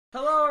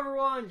Hello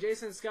everyone,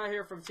 Jason Sky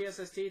here from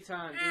TSST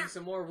Time, doing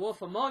some more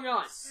Wolf Among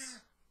Us!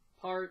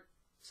 Part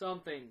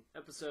something,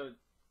 episode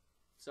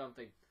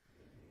something.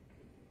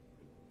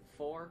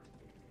 4?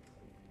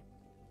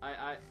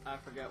 I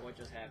forget what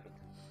just happened.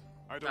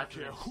 I don't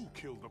care who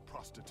killed the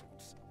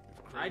prostitutes.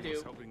 If Crane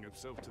was helping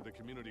himself to the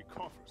community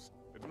coffers,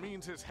 it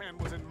means his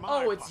hand was in my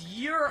pocket. It's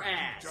your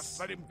ass! Just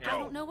let him go! I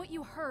don't know what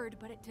you heard,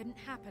 but it didn't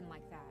happen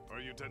like that. Are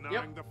you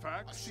denying the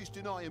facts? She's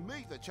denying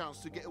me the chance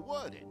to get a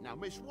word in. Now,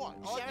 Miss White...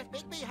 Sheriff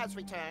Bigby has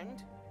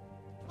returned.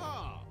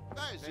 Ah,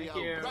 there's the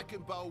old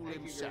wrecking bowl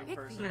himself.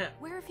 Bigby,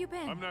 where have you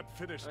been? I'm not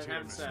finished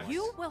here, Miss White.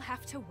 You will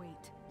have to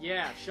wait.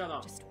 Yeah, shut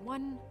up. Just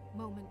one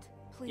moment,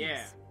 please.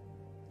 Yeah.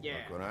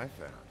 Look what I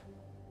found.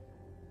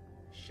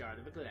 Shot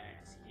of a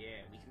glass. Yeah,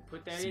 we can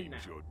put that Seems in now.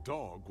 your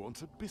dog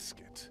wants a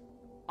biscuit.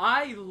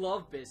 I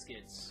love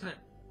biscuits.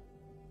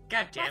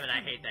 God damn it,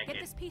 I hate that Get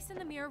kid. this piece in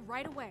the mirror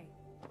right away.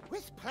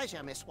 With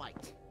pleasure, Miss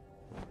White.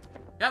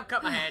 Yep,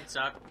 cut my head,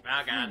 suck. Oh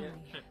god. Finally.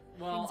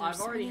 Well, Things are I've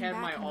already swinging had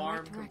back my in the right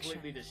arm direction.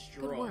 completely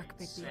destroyed. Good work,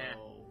 Bigby. So...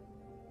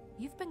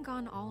 You've been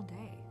gone all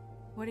day.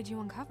 What did you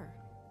uncover?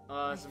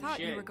 I I thought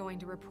shit. you were going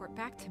to report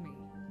back to me.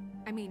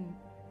 I mean,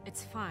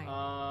 it's fine.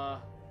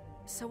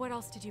 So what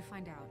else did you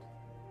find out?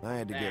 I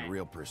had to That. get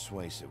real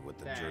persuasive with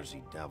the That.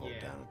 Jersey Devil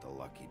Yeah. down at the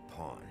Lucky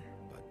Pawn,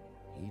 but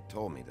he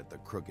told me that the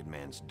Crooked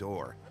Man's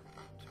door,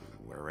 to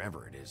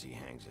wherever it is he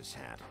hangs his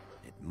hat,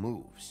 it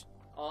moves.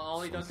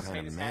 All he does is Some hang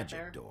kind his of hat magic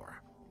there.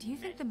 door. Do you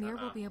think the mirror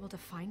will be able to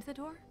find the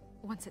door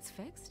once it's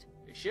fixed?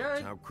 It should.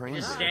 That's how Crane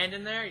Just did it. stand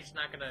in there, he's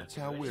not gonna... That's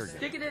how we're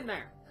Stick it in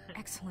there.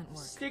 Excellent work.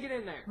 Stick it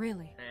in there.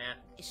 Really?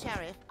 Yeah.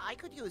 Sheriff, I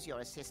could use your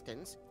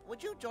assistance.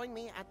 Would you join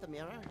me at the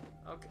mirror?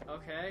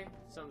 Okay.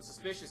 Something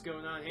suspicious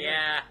going on here.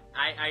 Yeah,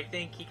 I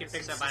think he can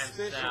fix that by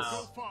Suspicious. Go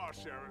himself. far,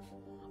 Sheriff.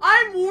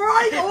 I'm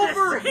right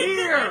over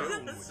here! It's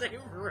in the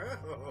same room.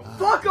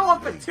 Fuck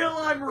off until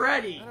I'm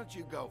ready! Why don't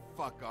you go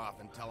fuck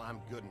off until I'm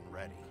good and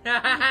ready?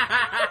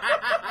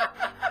 I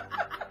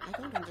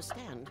don't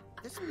understand.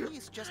 This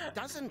piece just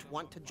doesn't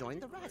want to join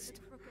the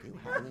rest. Do you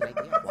have any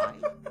idea why?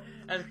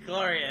 That's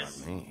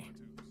glorious. Me.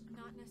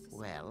 Not necessarily.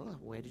 Well,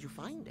 where did you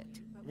find it?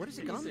 What has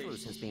it gone through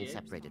since being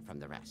separated from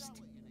the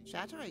rest?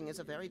 Shattering is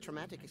a very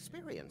traumatic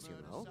experience, you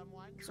know.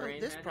 So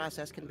this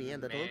process can be a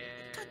little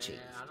touchy.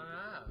 I don't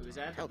know. Who's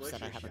at the Helps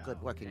that I butcher have a shop?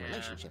 good working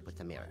relationship with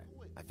the mirror.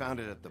 I found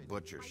it at the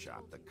butcher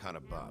shop, the cut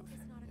above.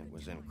 It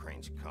was in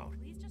Crane's coat.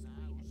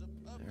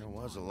 There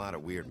was a lot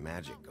of weird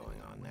magic going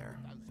on there,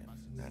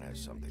 if that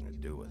has something to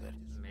do with it.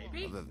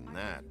 Maybe? Other than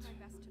that,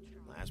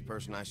 last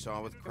person I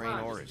saw with Crane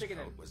on, or just his stick it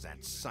in. coat was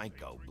that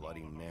psycho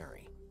Bloody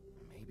Mary.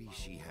 Maybe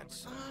she had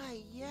some... Ah,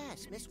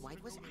 yes, Miss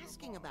White was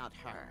asking about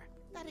her.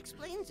 That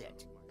explains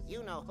it.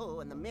 You know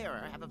who and the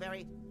mirror have a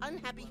very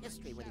unhappy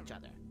history with each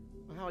other.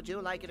 How would you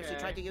like it if she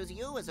tried to use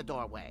you as a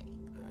doorway?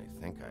 I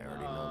think I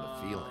already know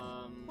the feeling.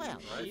 Well,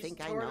 I she's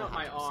think I torn know up how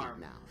my to proceed arm.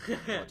 now.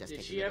 We'll just Did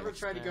take she a ever little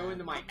try to go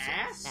into my That's it.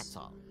 ass? That's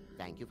all.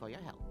 Thank you for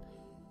your help.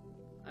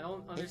 I don't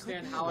It could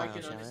understand be a how I while,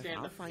 can Sheriff. understand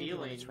I'll the find you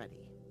when feeling it's ready.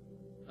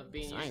 of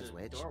being used Besides as a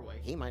which, doorway.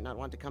 he might not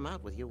want to come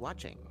out with you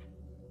watching.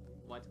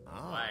 What? Oh,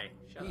 Why?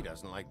 Shut he up.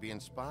 doesn't like being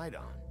spied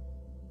on.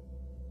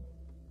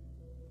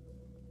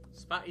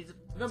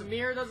 The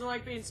mirror doesn't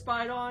like being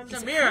spied on? The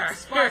mirror!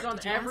 Spies on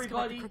Did you ask about the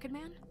everybody? Crooked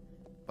Man?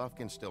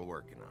 Buffkin's still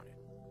working on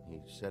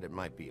it. He said it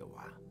might be a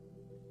while.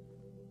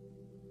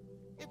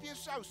 If you're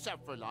so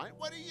self-reliant,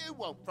 what do you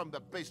want from the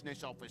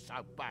business office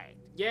so bad?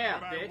 Yeah,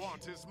 What I bitch.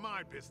 want is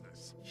my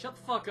business. Shut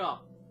the fuck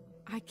up.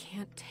 I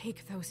can't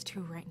take those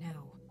two right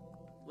now.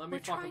 Let me We're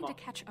fuck trying him to up.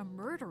 catch a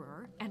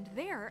murderer, and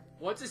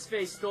What's his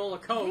face stole a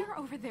coat? they're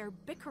over there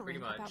bickering Pretty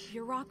much. about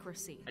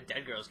bureaucracy. A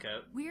dead girl's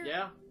coat. We're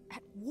Yeah?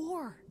 at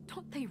war.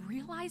 Don't they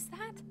realize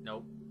that?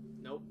 Nope.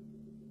 Nope.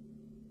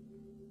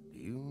 Do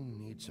you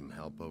need some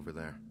help over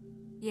there?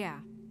 Yeah,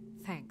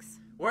 thanks.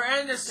 We're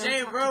in the Go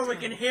same talk to room, we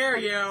Tim. can hear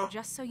And you!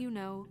 Just so you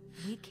know,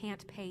 we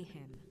can't pay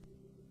him.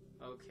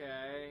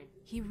 Okay.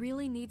 He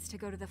really needs to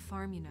go to the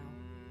farm, you know.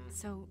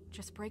 So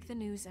just break the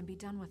news and be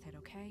done with it,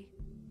 okay?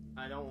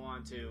 I don't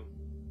want to.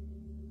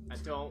 I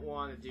don't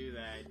want to do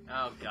that.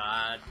 Oh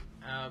god.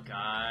 Oh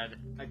god.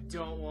 I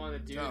don't want to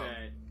do Joe,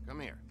 that. come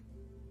here.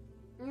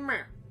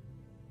 Meh.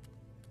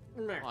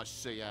 Meh. I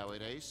see how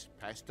it is.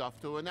 Passed off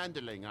to an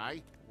underling, eh?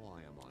 Why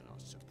am I not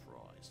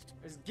surprised?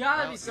 There's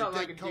gotta Well, be something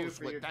I it can do costs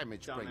for what your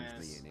damage brings me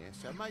dumbass. in here,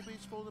 so maybe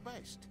it's for the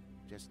best.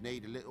 Just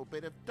need a little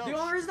bit of The dosh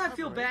only reason I to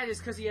feel cover it. bad is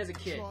because he has a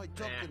kid. Try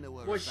talking to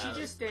her Was she about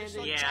just it. It's standing-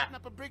 like Yeah. chatting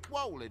up a brick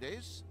wall, it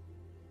is.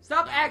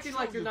 Stop Now, acting I'm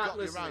like sure you're you've not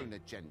got your own listening.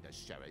 agenda,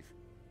 Sheriff,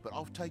 but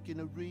I've taken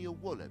a real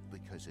wallet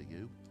because of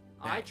you.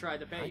 I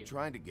tried to pay I you.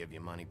 tried to give you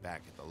money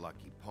back at the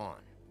Lucky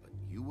Pawn, but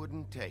you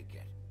wouldn't take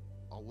it.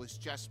 I was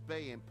just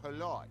being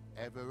polite.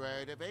 Ever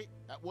heard of it?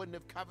 That wouldn't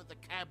have covered the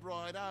cab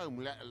ride home,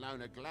 let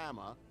alone a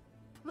glamour.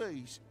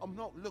 Please, I'm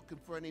not looking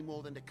for any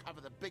more than to cover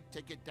the big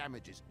ticket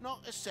damages.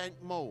 Not a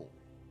cent more.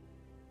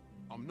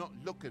 I'm not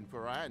looking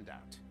for a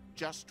handout.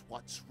 Just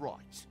what's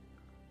right.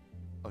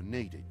 I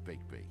need it, Big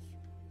B.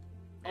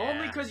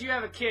 Only because you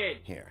have a kid.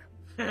 Here,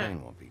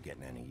 Crane won't be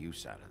getting any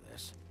use out of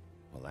this.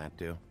 Will that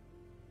do?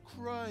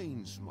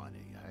 Crane's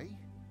money, eh?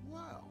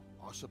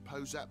 I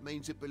suppose that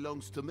means it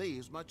belongs to me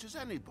as much as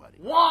anybody.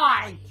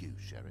 Why? Thank you,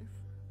 Sheriff.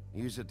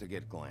 Use it to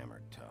get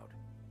glamored, Toad.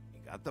 You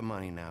got the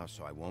money now,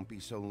 so I won't be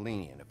so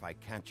lenient if I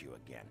catch you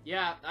again.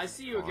 Yeah, I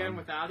see you again Fun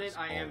without it. is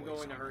I am always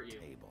going to on hurt the you.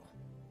 table.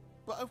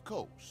 But of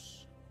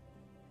course.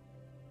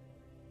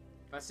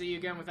 If I see you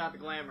again without the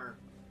glamour,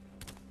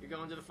 you're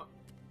going to the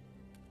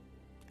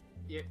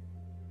Yeah.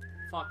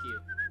 Fuck you.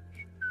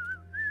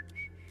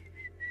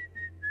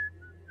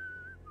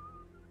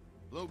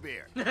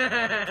 Bluebeard,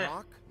 wanna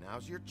talk?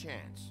 Now's your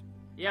chance.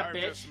 Yeah, I've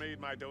bitch. just made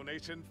my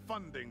donation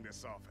funding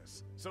this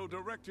office, so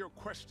direct your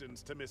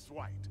questions to Miss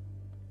White.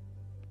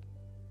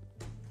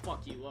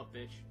 Fuck you up,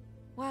 bitch.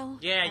 Well,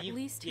 Yeah, at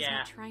least he's yeah.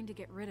 not trying to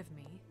get rid of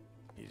me.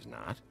 He's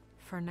not?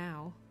 For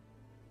now.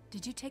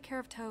 Did you take care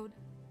of Toad?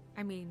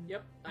 I mean,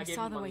 Yep, I I gave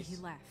saw him the way monies. he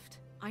left.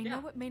 I Yeah.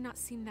 know it may not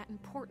seem that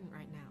important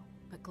right now,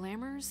 but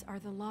glamours are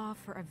the law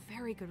for a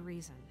very good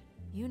reason.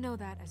 You know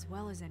that as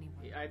well as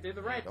anyone. I did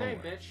the right Don't thing,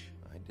 worry. bitch.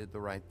 I did the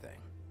right thing.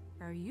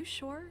 Are you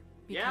sure?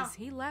 Yeah. Because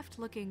he left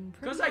looking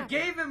pretty Because I happy.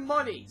 gave him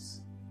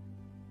monies.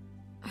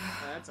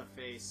 That's a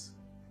face.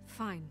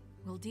 Fine,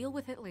 we'll deal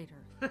with it later.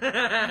 I know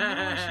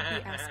I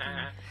should be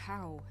asking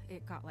how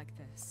it got like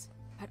this,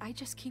 but I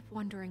just keep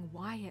wondering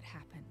why it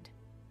happened.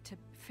 To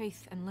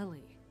Faith and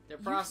Lily. They're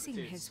You've prostitutes.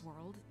 seen his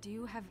world. Do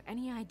you have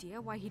any idea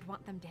why he'd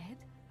want them dead?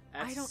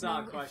 That's I a don't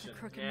solid know question. if the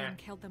Crooked Yeah. Man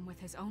killed them with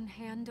his own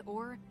hand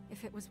or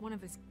if it was one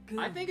of his goons.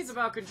 I think it's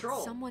about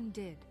control. Someone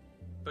did.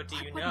 But do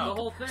What you would The know? make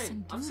whole person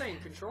thing. I'm do saying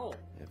that? control.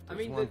 If I there's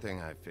mean, one the-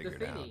 thing I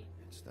figured out, thingy.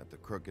 it's that the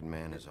Crooked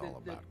Man is all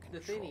about the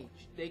control. thingy.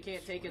 They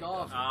can't take it He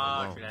off. does with Oh,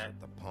 the loans okay.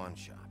 at the pawn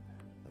shop,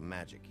 the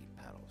magic he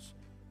peddles,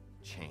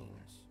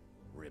 chains,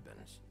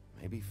 ribbons.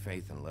 Maybe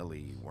Faith and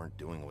Lily weren't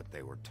doing what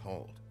they were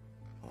told.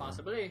 Or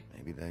Possibly.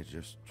 maybe they're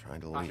just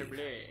trying to leave.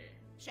 Possibly.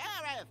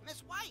 Sheriff,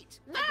 Miss White!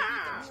 I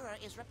believe the mirror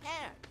is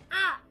repaired.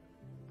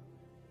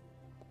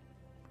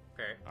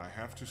 Okay. I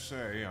have to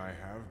say, I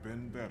have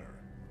been better.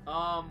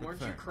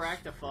 Weren't you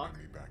cracked the fuck?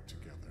 Me back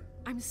together.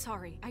 I'm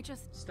sorry. I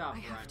just... Stop I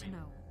have to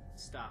rhyming. know.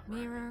 Stop.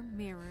 Mirror,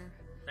 mirror.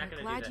 Not I'm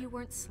gonna do glad that. you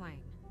weren't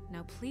slain.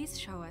 Now please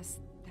show us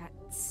that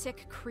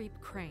sick creep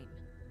Crane.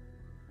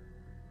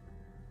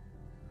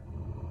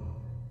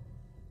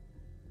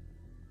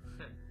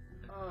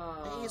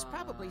 He's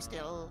probably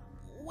still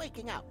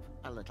waking up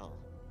a little.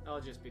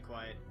 I'll just be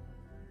quiet.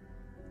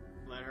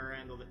 Let her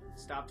handle it.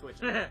 Stop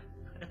twitching.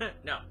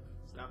 No.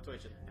 Stop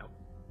twitching. No.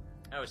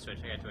 I was Twitch.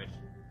 I got Twitch.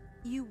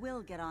 You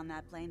will get on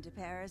that plane to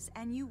Paris,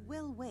 and you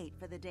will wait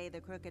for the day the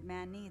Crooked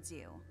Man needs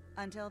you.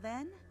 Until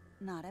then,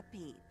 not a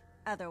peep.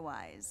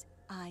 Otherwise,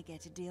 I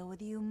get to deal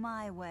with you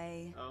my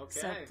way.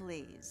 So Okay.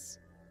 please,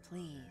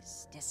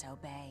 please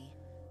disobey.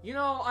 You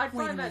know, I Wait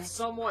a find that minute.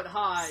 somewhat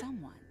high.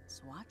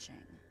 Someone's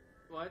watching.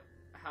 What?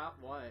 How?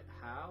 What?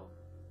 How?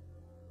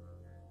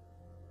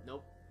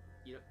 Nope.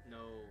 You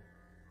don't. No.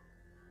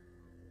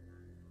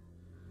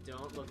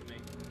 Don't look at me.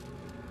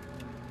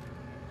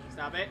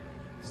 Stop it.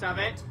 Stop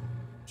it.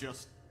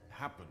 Just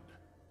happened.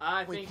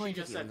 I We think she pointed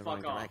just you in said the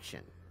wrong fuck off.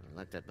 direction. You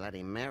looked at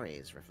Bloody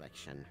Mary's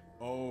reflection.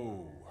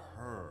 Oh,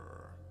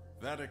 her.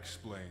 That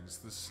explains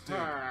the sting.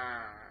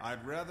 Brr.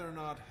 I'd rather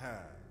not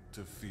have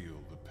to feel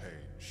the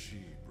pain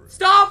she brings.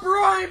 Stop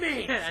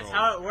rhyming! That's So,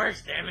 how it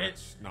works, damn it.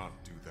 Let's not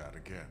do that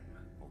again,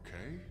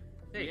 okay?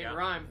 There You you didn't go.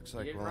 rhyme. Looks You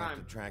like didn't we'll have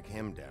rhyme. to track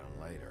him down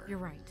later. You're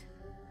right.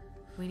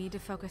 We need to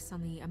focus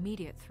on the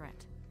immediate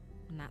threat,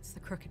 and that's the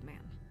Crooked Man.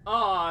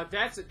 Oh,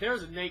 there's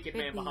a naked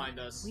man Bigby, behind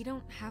us. we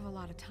don't have a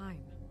lot of time.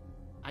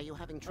 Are you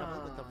having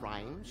trouble with the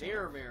rhyme, Mirror,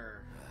 Sheriff?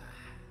 mirror.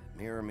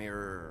 Mirror,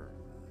 mirror,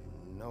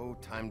 no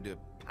time to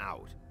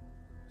pout.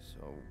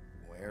 So,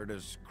 where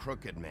does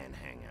Crooked Man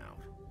hang out?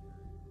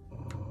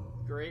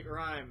 Great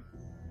rhyme.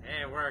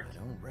 Hey, it I worked.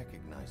 don't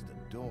recognize the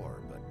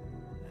door, but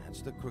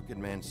that's the Crooked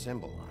Man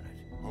symbol on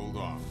it. Hold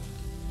on.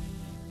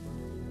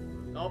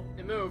 Oh,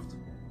 it moved.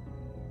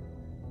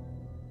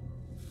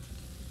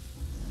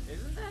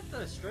 Isn't that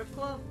the strip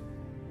club?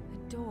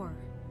 The door.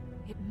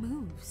 It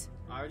moves.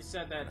 I already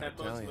said that. That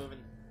tell boat's you. moving.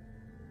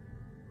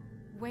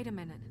 Wait a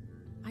minute.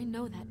 I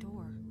know that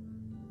door.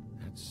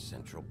 That's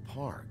Central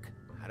Park.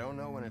 I don't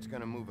know when it's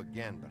gonna move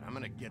again, but I'm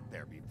gonna get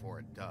there before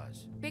it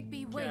does.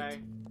 Bigby, wait.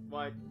 Okay.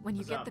 What? When you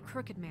What's get up? the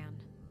Crooked Man,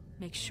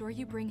 make sure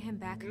you bring him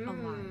back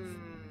alive.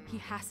 He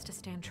has to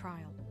stand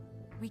trial.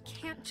 We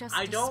can't just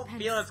I don't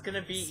dispense feel it's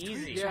gonna be street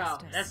easy. Yeah.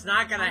 justice. That's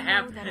not gonna I know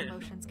happen. that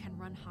emotions can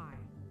run high.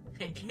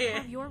 It You can't.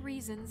 have your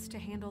reasons to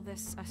handle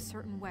this a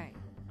certain way,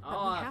 but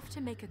Oh, we have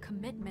to make a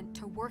commitment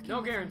to working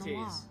no within the law.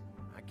 guarantees.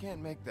 I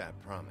can't make that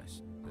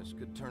promise. This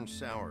could turn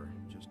sour,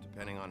 just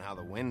depending on how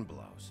the wind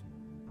blows.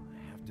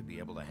 I have to be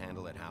able to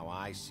handle it how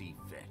I see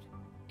fit.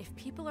 If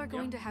people are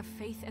going to have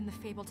faith in the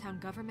Fabletown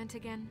government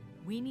again,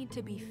 we need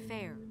to be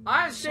fair.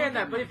 I understand Show that,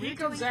 them but that if he we're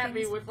comes doing at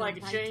me things with the like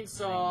a right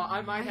chainsaw, way.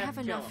 I might have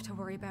to kill enough him. to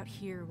worry about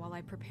here while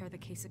I prepare the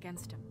case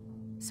against him.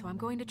 So I'm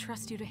going to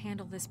trust you to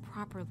handle this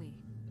properly.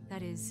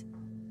 That is,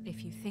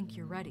 if you think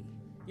you're ready.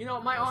 You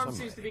know, my Yes, arm I'm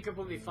seems to be ready.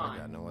 completely I fine.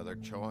 got no other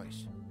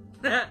choice.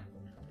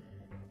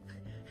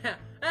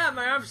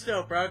 My arm's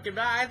still broken,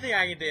 but I think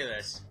I can do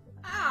this.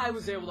 I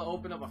was able to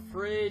open up a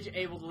fridge,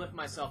 able to lift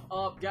myself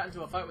up, got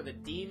into a fight with a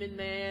demon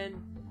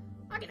man.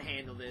 I can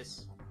handle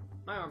this.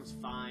 My arm's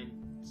fine.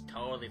 It's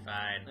totally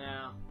fine.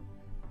 Yeah.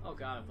 Oh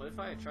god, what if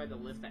I tried to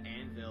lift the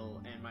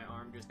anvil and my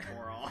arm just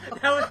tore off?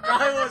 That was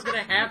probably what was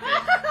gonna happen.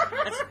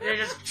 They're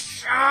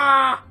just...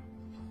 Ah!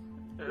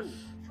 Ooh,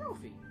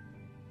 trophy.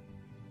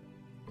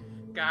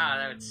 God,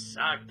 that would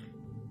suck.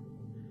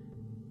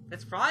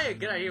 It's probably a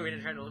good idea we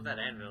didn't try to lift that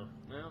anvil.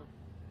 No.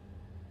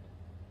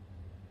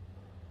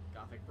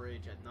 Gothic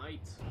bridge at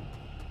night.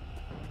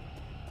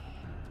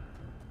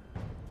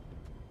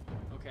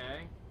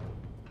 Okay.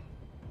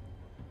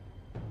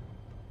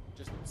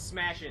 Just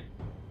smashing.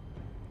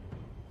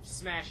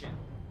 Smashing.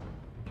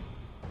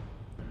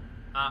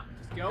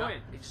 Just go in.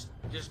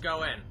 Just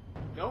go in.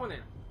 Going in.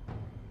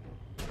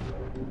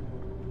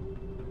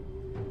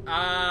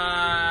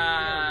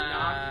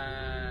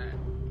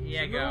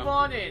 Yeah, go. Move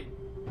on in.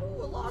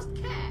 Ooh, a lost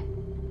cat.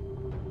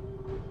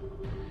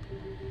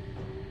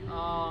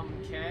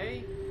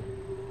 Okay.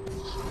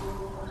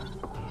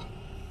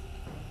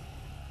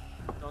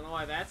 Don't know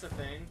why that's a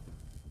thing.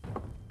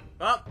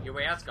 Oh, your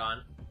way out's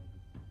gone.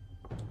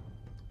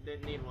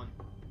 Didn't need one.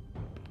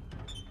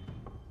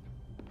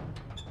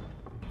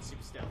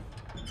 Super stealth.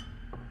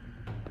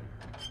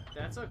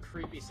 That's a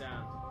creepy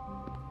sound.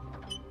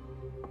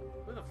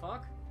 Who the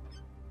fuck?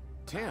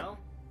 Tim. Hell?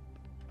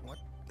 What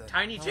the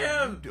Tiny hell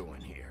are you Tim!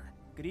 doing here?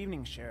 Good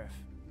evening, Sheriff.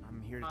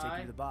 I'm here to take Hi.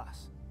 you to the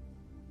boss.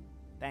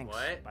 Thanks,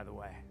 What? by the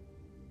way,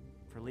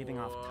 for leaving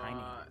off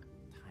Tiny.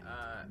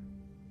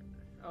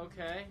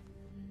 Okay.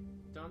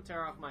 Don't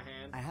tear off my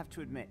hand. I have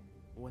to admit,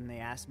 when they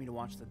asked me to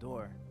watch the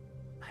door,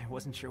 I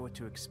wasn't sure what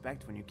to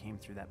expect when you came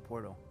through that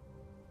portal.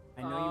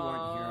 I know you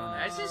weren't here on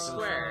that. I just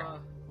swear.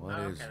 What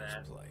Oh, is okay, this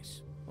then.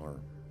 place? Or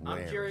where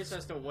I'm curious is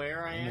as to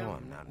where I it? I know am.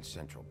 I'm not in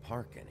Central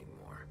Park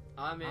anymore.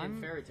 I'm in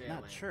I'm Fairy Tale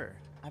not Land. sure.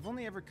 I've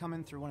only ever come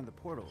in through one of the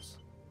portals.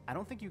 I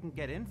don't think you can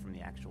get in from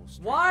the actual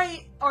street.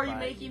 Why are you But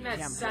making you that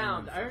can't blame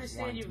sound? them I for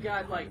understand wanting you've to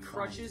got make like it fun.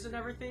 crutches and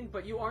everything,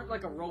 but you aren't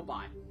like a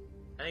robot.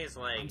 I think it's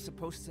like... I'm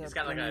supposed to It's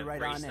got bring like a you right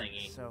brace on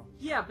thingy. in, so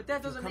Yeah, but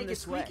that doesn't come make it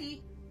this way.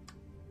 squeaky.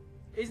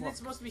 Isn't Look, it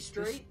supposed to be this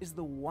straight? is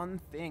the one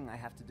thing I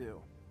have to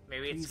do.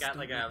 Maybe it's Please got don't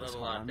like make a this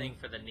little hard on thing me.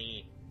 for the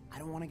knee. I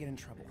don't want to get in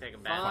trouble. Take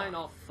him back. Fine,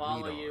 I'll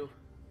follow Lead on. you.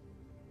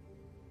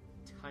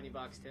 Tiny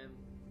box Tim.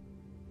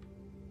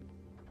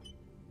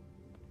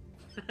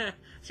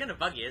 It's kind of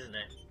buggy, isn't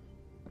it?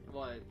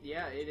 What?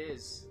 Yeah, it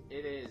is.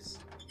 It is.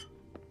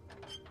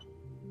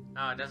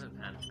 Oh, it doesn't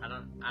pen. I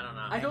don't know.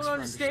 I Thanks don't for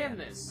understand understanding.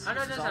 this. How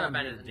does This this is have all a I'm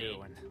better here to than do,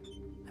 me?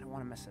 and I don't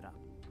want to mess it up.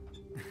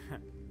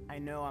 I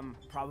know I'm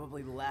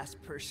probably the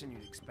last person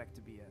you'd expect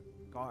to be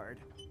a guard.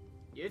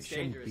 It's you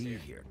shouldn't dangerous be here.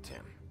 here,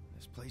 Tim.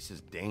 This place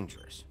is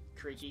dangerous.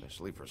 Creaky.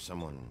 Especially for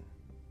someone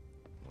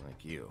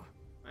like you.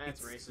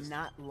 That's It's racist.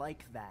 not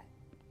like that.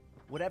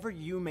 Whatever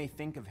you may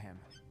think of him,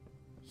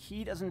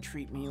 he doesn't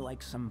treat me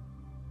like some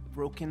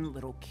broken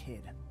little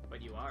kid.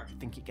 But you are. I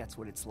think he gets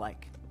what it's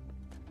like.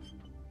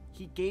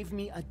 He gave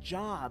me a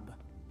job,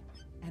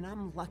 and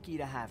I'm lucky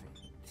to have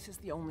it. This is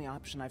the only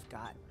option I've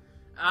got.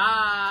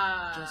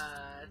 Just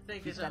I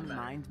think keep it's that in better.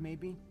 mind,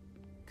 maybe?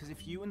 Because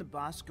if you and the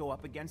boss go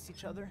up against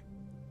each other,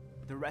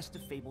 the rest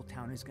of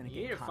Fabletown is going to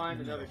You get need to caught find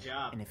in the another middle.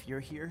 job. And if you're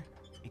here,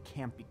 it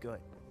can't be good.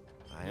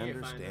 I You need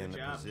to find understand the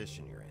another job.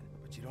 position you're in,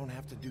 but you don't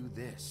have to do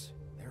this.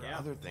 There are Yeah.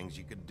 other things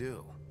you could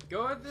do.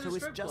 Go to the So it's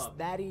strip just club.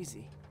 that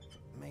easy.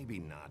 Maybe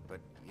not,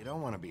 but you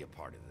don't want to be a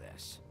part of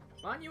this.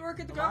 Why don't you work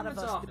at the A lot of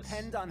government's us office?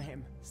 depend on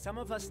him. Some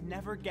of us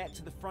never get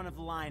to the front of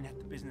the line at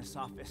the business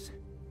office.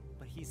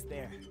 But he's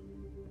there.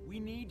 We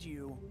need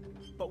you,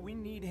 but we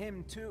need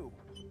him too.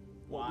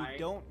 What Why? we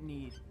don't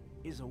need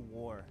is a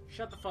war.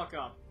 Shut the fuck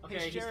up. Okay,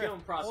 Hey, he's Sheriff,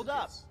 killing prostitutes. hold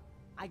up.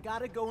 I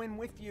gotta go in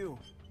with you.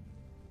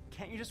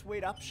 Can't you just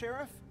wait up,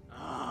 Sheriff?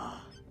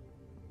 Ah.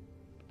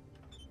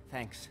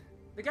 Thanks.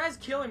 The guy's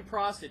killing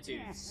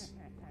prostitutes.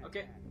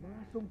 Okay.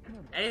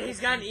 And he's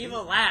got an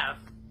evil laugh.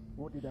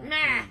 What did I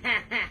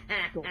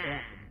Go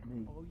say?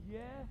 Oh yeah?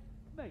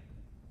 Mate,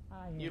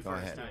 I am You Go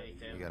first, ahead. Tiny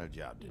Tim. You got a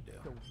job to do.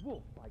 the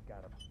wolf I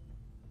got him.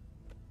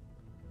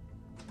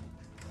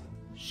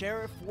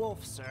 Sheriff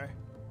Wolf, sir.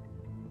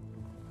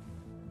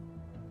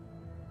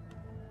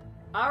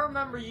 I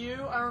remember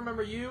you, I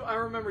remember you, I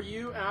remember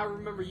you, and I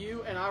remember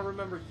you, and I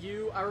remember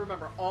you. I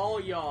remember all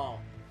y'all.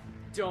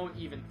 Don't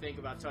even think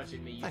about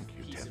touching me, you Thank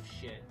you, piece Tim. of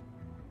shit.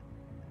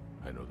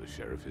 I know the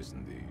sheriff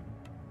isn't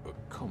the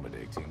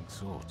accommodating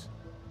sort.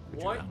 but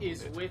you What handled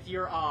is it. with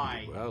your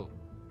eye? Well,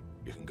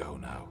 you can go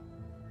now.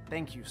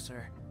 Thank you,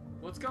 sir.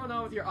 What's going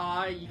on with your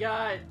eye? You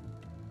got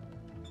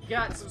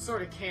some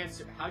sort of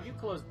cancer. How'd you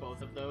close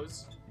both of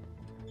those?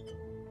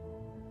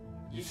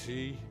 You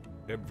see,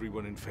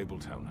 everyone in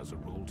Fabletown has a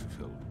role to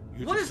fill.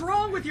 You What just is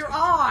wrong with pay your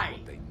attention to eye?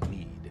 What they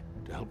need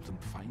to help them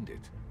find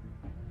it.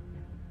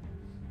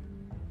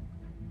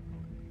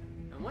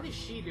 And what is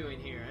she doing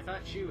here? I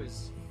thought she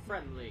was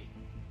friendly.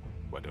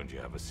 Why don't you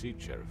have a seat,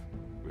 Sheriff?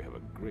 We have a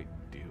great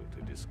deal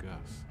to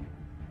discuss.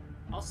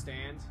 I'll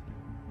stand.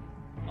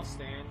 I'll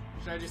stand.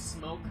 Should I just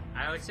smoke?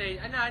 I would say,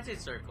 no, I'd say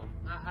circle.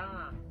 I don't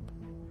know.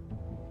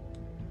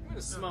 I'm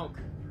gonna smoke.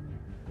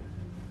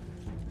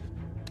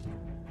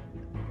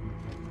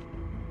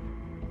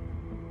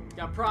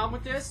 Got a problem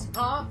with this?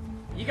 Huh?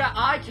 You got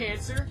eye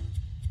cancer.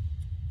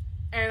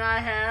 And I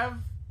have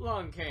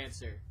lung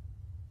cancer.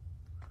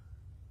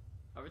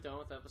 Are we done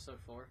with episode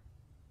 4?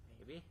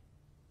 Maybe.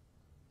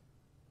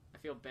 I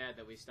feel bad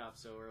that we stopped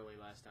so early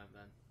last time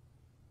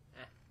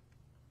then.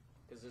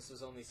 Because this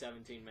was only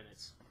 17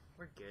 minutes.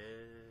 We're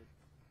good.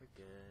 We're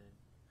good.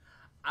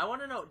 I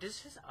want to know,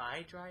 does his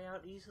eye dry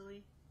out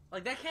easily?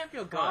 Like, that can't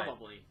feel good.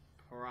 Probably.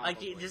 Like,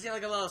 does he have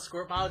like a little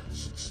squirt bottle?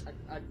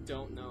 I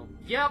don't know.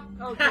 Yep.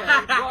 Okay.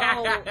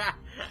 Well,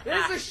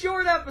 this is a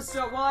short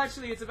episode. Well,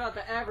 actually, it's about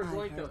the average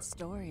length of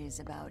stories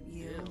about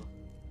you.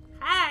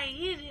 Hi,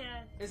 you did.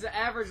 It's the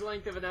average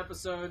length of an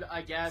episode,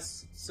 I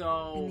guess.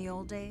 So. In the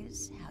old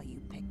days, how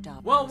you picked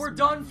up. Well, we're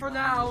done for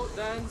now,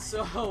 then.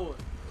 So.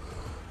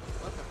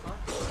 What the fuck?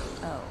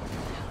 Oh,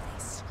 how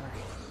they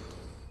screamed.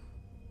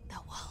 The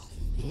wolf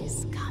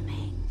is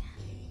coming.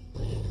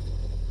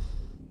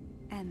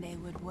 And they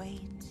would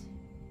wait.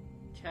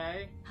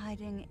 Okay.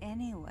 Hiding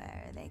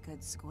anywhere they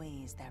could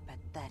squeeze their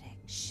pathetic,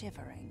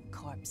 shivering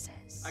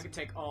corpses. I could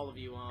take all of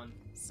you on.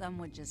 Some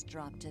would just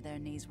drop to their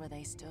knees where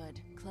they stood,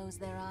 close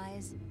their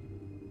eyes,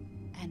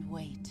 and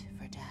wait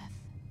for death.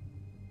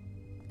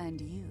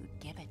 And you'd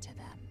give it to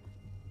them.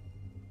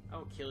 I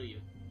will kill you.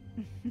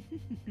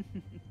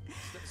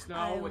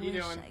 Snow, what are you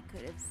doing? I wish I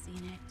could have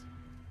seen it.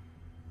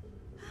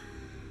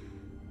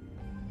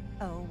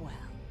 Oh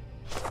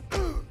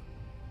well.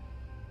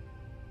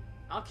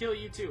 I'll kill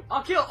you too.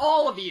 I'll kill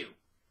all of you!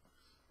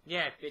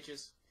 Yeah,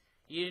 bitches.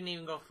 You didn't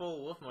even go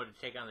full wolf mode to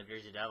take on the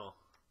Jersey Devil.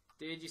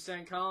 Did you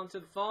send Colin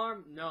to the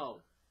farm? No.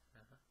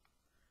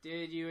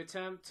 Did you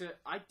attempt to...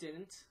 I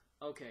didn't.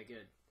 Okay,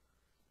 good.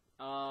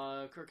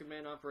 Crooked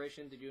Man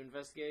operation, did you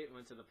investigate?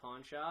 Went to the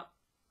pawn shop?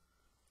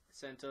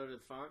 Sent over to the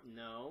farm?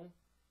 No.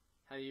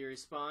 How do you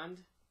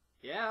respond?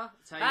 Yeah,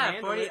 that's how you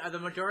handle it. The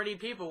majority of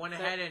people went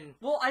ahead and...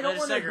 Well, I don't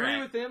want to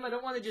agree with him. I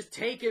don't want to just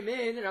take him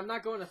in, and I'm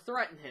not going to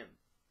threaten him.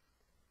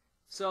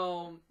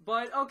 So,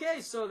 but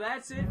okay, so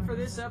that's it for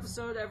this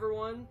episode,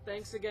 everyone.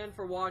 Thanks again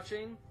for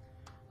watching.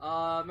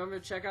 Remember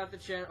to check out the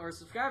channel, or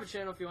subscribe to the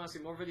channel if you want to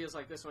see more videos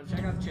like this one.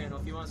 Check out the channel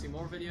if you want to see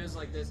more videos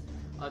like this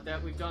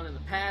that we've done in the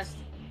past.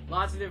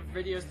 Lots of different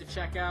videos to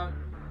check out.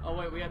 Oh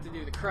wait, we have to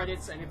do the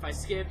credits, and if I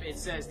skip, it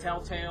says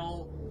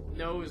Telltale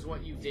knows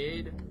what you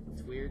did.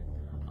 It's weird.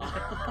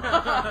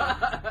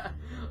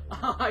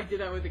 I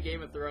did that with the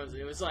Game of Thrones.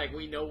 It was like,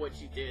 we know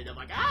what you did. I'm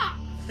like, ah!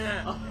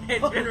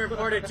 It's been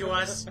reported to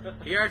us.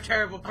 You're a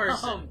terrible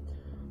person.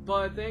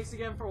 But thanks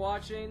again for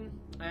watching,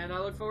 and I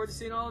look forward to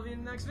seeing all of you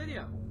in the next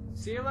video.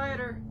 See you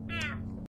later.